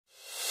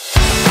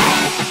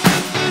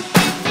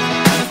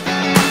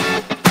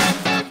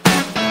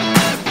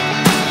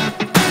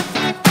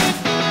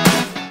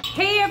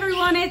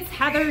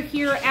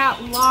here at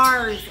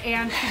LARRS,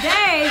 and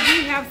today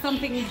we have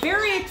something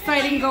very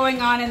exciting going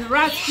on in the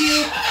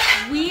rescue.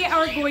 We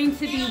are going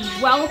to be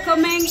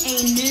welcoming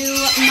a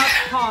new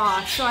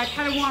Macaw. So I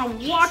kind of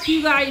want to walk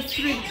you guys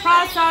through the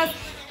process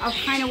of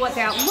kind of what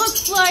that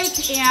looks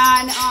like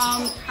and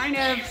kind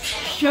of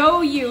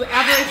show you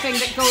everything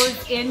that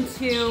goes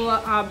into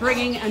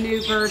bringing a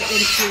new bird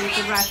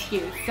into the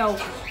rescue. So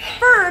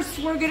first,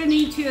 we're gonna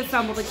need to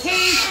assemble the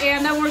cage,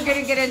 and then we're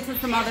gonna get into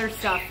some other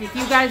stuff. If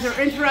you guys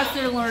are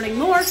interested in learning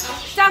more,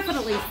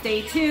 definitely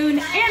stay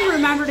tuned, and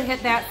remember to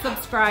hit that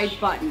subscribe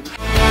button.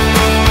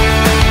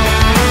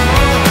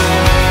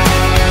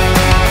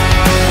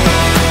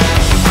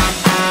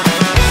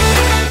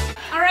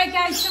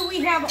 So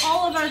we have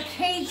all of our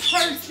cage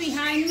parts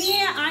behind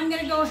me. I'm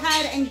gonna go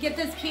ahead and get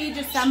this cage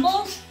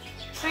assembled.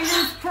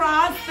 Fingers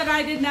crossed that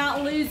I did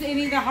not lose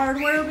any of the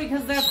hardware,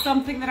 because that's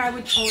something that I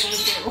would totally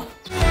do.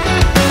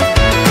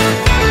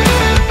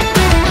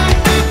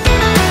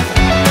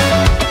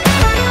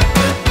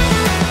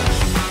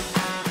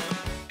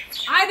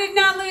 I did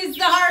not lose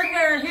the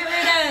hardware. Here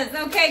it is.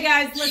 Okay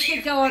guys, let's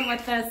get going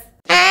with this.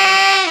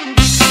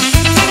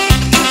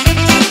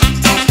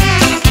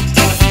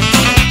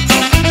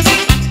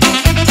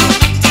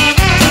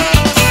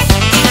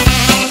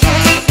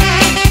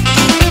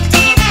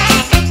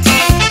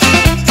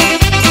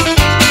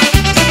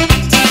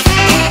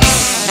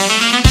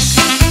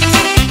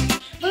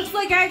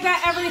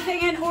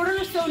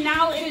 So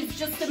now it is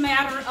just a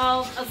matter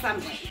of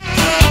assembly.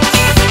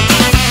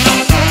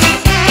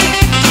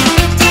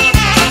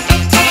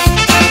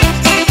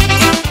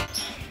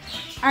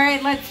 All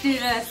right, let's do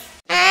this.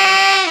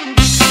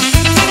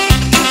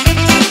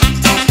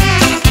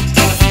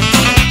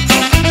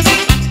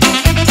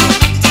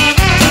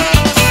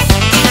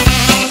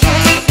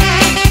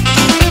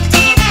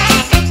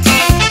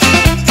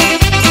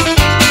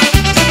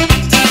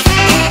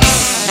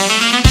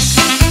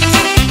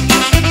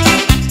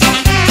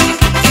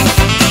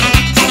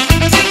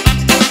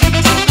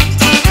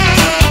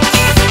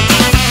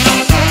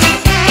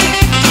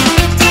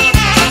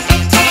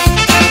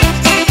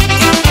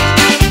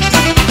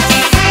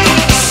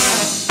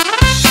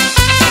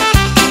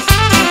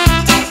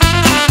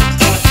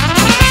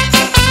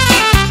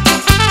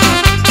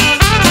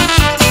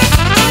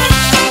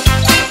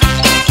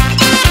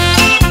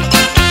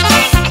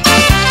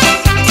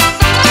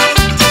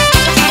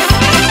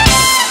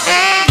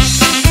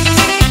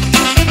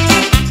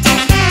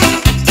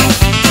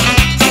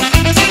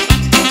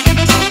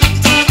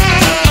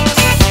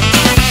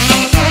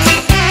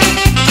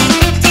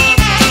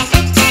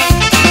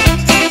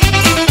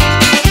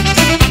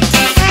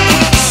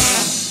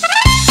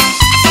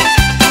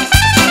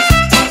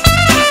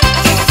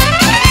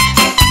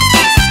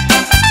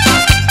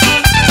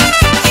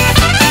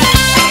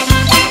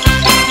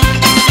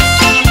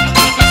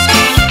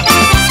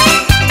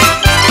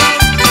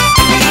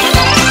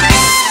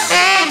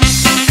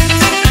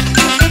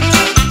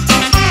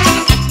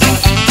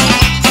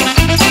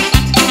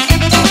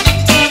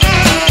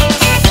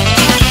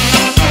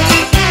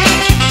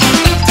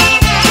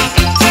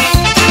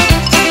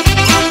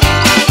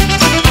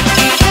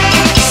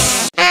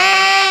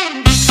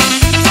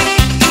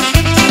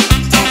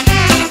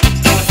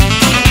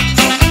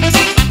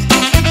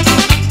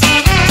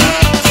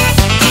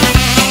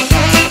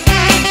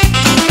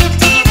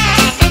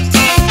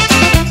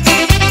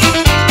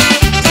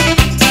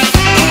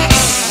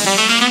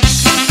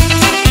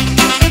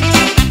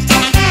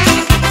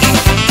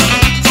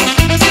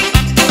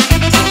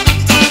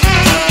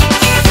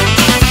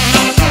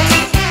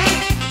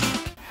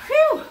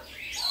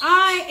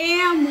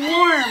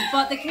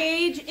 But the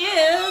cage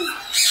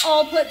is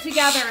all put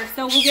together.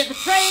 So we'll get the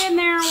tray in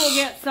there, we'll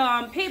get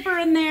some paper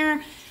in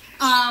there.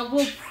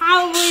 We'll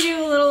probably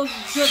do a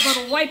good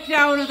little wipe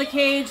down of the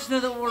cage so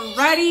that we're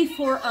ready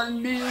for our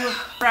new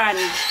friend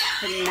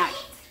tonight.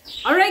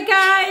 All right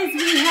guys,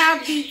 we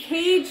have the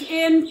cage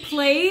in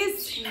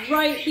place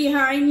right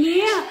behind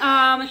me.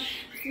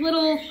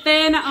 Little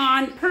thin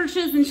on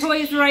perches and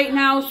toys right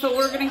now, so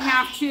we're gonna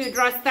have to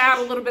address that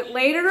a little bit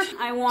later.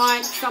 I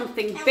want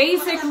something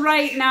basic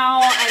right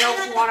now. I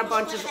don't want a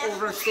bunch of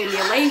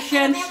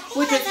overstimulation,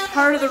 which is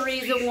part of the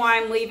reason why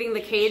I'm leaving the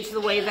cage the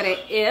way that it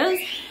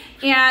is.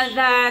 And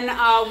then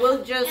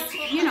we'll just,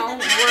 you know,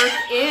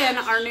 work in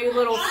our new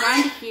little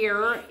friend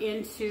here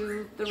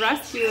into the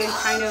rescue and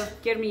kind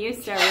of get me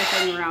used to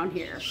everything around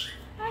here.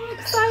 I'm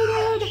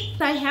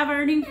excited. I have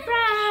our new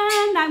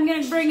friend. I'm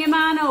gonna bring him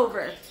on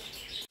over.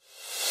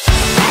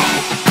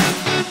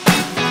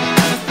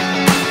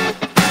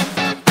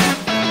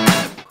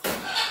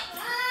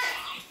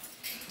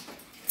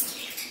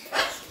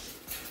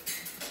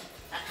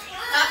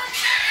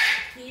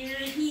 Here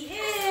he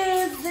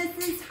is.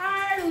 This is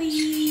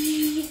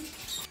Harley.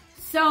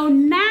 So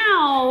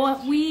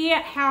now we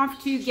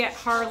have to get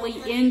Harley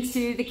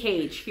into the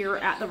cage here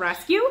at the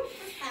rescue.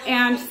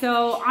 And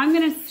so I'm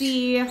gonna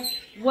see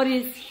what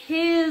is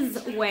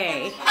his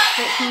way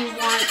that he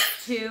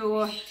wants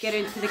to get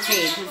into the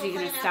cage. Is he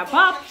gonna step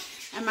up?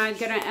 Am I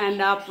gonna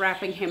end up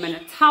wrapping him in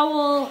a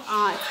towel?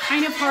 It's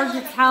kind of hard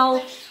to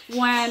tell.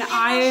 When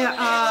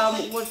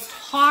I was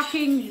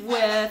talking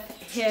with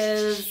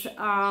his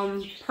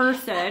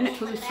person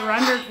who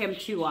surrendered him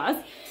to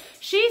us,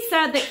 she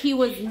said that he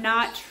was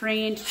not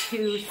trained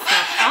to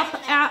step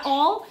up at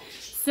all.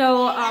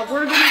 So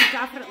we're gonna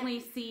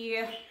definitely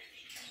see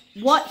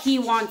what he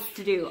wants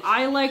to do.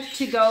 I like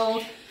to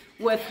go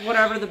with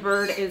whatever the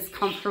bird is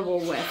comfortable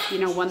with. You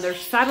know, when they're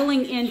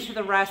settling into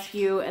the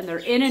rescue and they're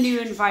in a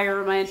new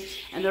environment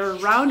and they're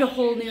around a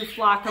whole new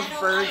flock of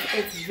birds,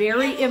 it's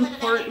very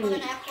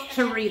important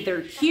to read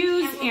their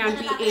cues and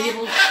be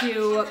able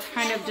to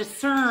kind of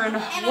discern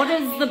what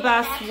is the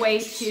best way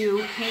to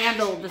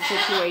handle the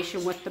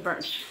situation with the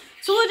bird.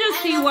 So we'll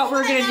just see what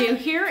we're gonna do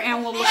here,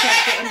 and we'll look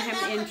at getting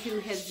him into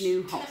his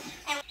new home.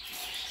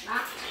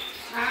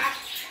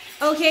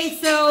 Okay,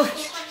 so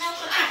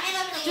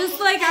just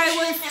like I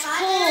was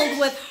told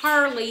with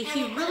Harley,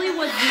 he really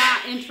was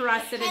not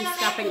interested in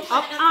stepping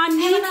up on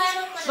me,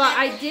 but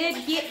I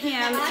did get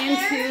him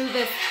into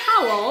this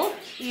towel,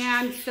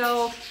 and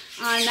so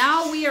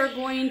now we are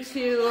going to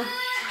see if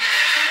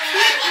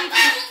we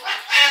can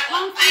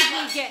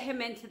comfortably get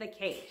him into the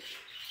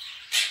cage.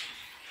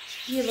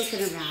 You're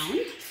looking around.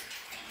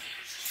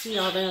 See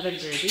all the other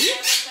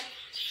birdies.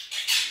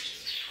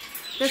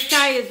 This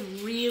guy is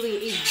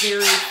really a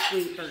very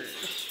sweet bird.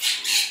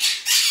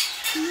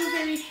 You're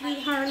very sweet,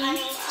 Harley.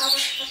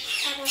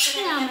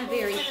 Yeah, I'm a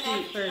very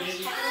sweet bird.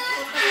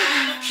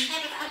 Yeah,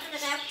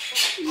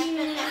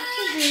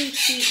 a very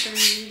sweet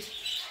bird.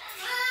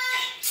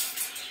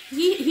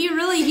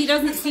 He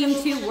doesn't seem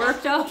too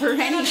worked up or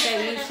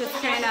anything. He's just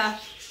kind of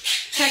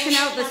checking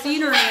out the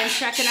scenery and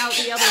checking out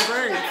the other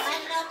birds.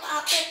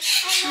 I'll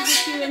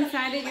get you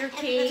inside of your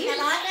cage.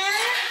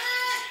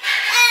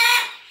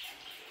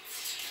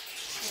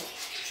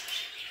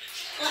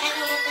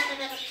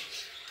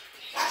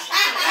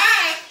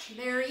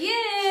 There he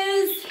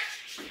is.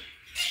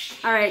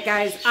 All right,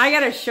 guys, I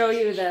gotta show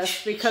you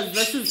this because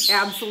this is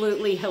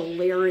absolutely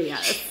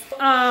hilarious.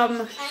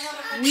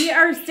 We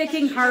are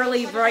sticking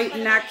Harley right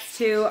next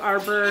to our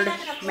bird,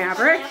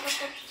 Maverick.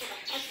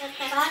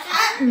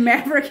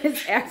 Maverick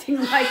is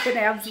acting like an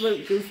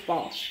absolute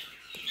goofball.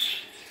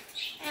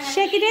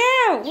 Check it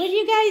out. What do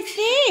you guys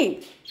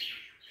think?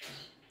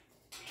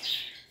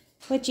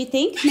 What you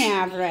think,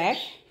 Maverick?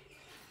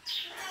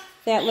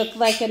 That looked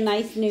like a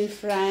nice new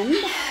friend.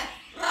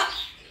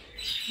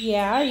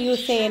 Yeah, are you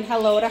saying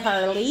hello to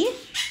Harley?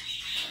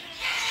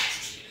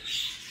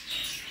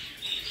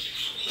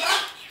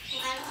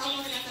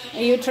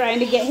 Are you trying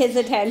to get his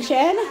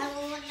attention?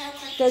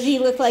 Does he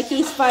look like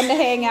he's fun to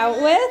hang out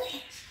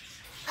with?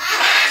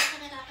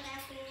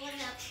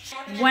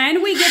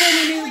 When we get in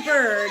a new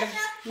bird,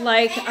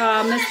 like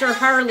Mr.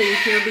 Harley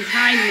here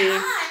behind me,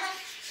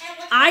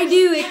 I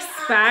do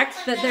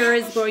expect that there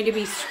is going to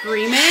be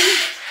screaming.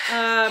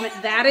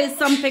 That is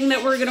something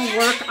that we're going to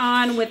work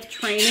on with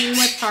training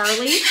with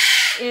Harley,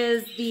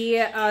 is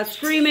the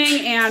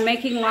screaming and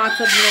making lots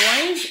of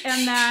noise.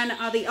 And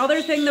then the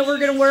other thing that we're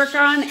going to work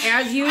on,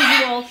 as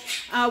usual,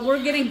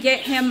 we're going to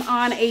get him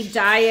on a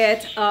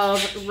diet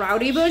of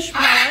rowdy bush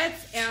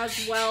pellets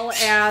as well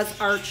as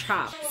our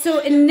chop. So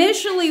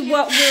initially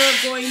what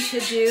we're going to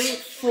do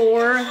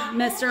for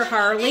Mr.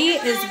 Harley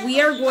is we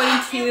are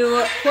going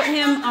to put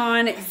him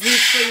on zoo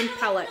cream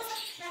pellets.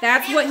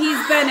 That's what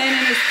he's been in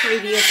his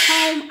previous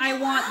home. I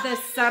want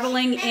this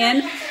settling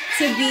in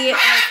to be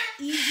as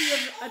easy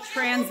of a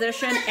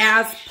transition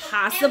as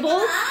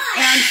possible.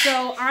 And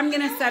so I'm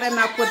going to set him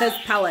up with his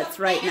pellets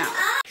right now.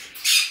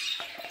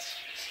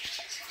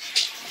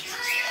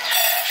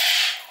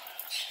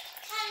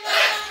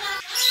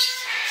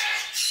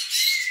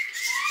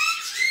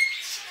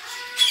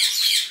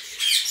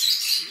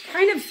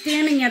 Kind of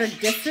standing at a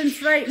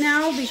distance right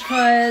now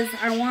because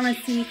I want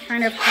to see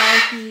kind of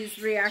how he's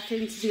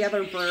reacting to the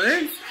other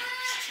birds.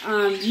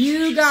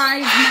 You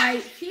guys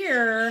might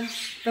hear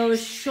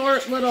those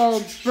short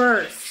little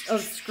bursts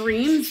of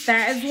screams.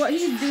 That is what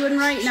he's doing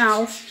right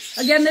now.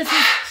 Again, this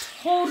is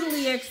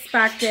totally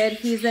expected.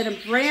 He's in a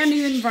brand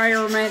new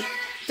environment.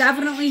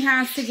 Definitely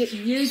has to get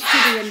used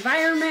to the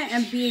environment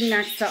and being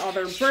next to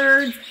other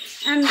birds.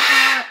 And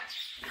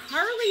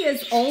Harley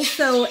is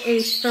also a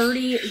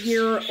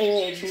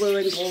 30-year-old blue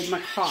and gold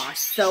macaw.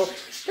 So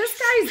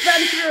this guy's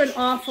been through an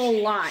awful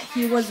lot.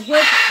 He was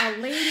with a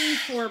lady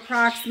for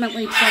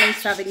approximately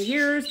 27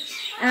 years.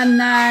 And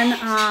then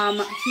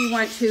he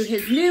went to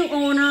his new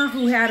owner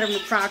who had him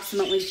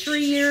approximately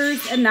 3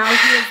 years. And now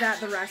he is at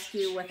the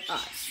rescue with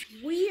us.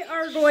 We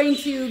are going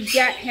to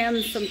get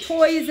him some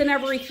toys and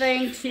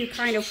everything to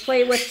kind of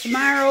play with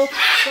tomorrow.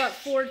 But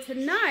for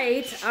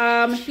tonight,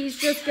 he's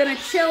just going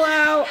to chill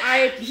out.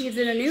 He's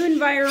in a new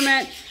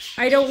environment.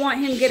 I don't want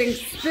him getting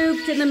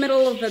spooked in the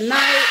middle of the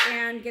night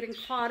and getting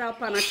caught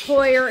up on a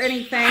toy or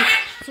anything.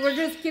 So we're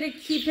just going to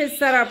keep his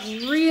setup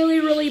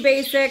really, really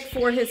basic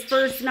for his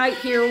first night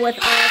here with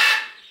us.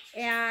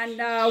 And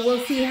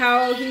we'll see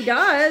how he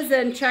does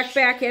and check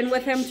back in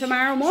with him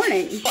tomorrow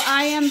morning.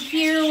 I am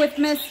here with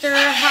Mr.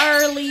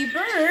 Harley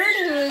Bird,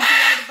 who is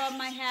right above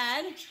my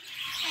head.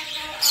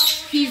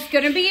 He's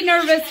going to be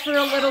nervous for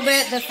a little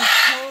bit. This is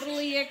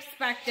totally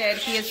expected.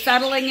 He is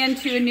settling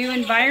into a new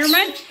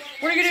environment.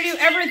 We're going to do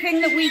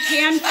everything that we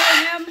can for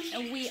him,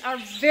 and we are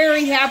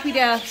very happy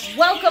to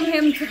welcome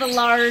him to the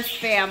LARRS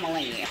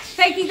family.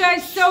 Thank you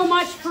guys so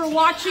much for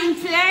watching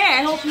today.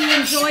 I hope you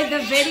enjoyed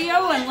the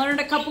video and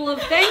learned a couple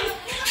of things.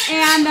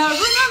 And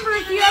remember,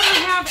 if you ever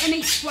have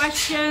any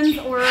questions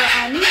or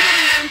need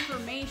any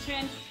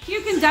information, you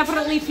can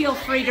definitely feel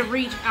free to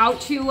reach out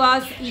to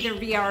us either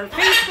via our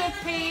Facebook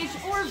page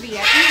or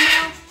via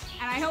email.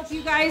 And I hope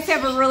you guys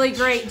have a really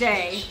great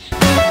day.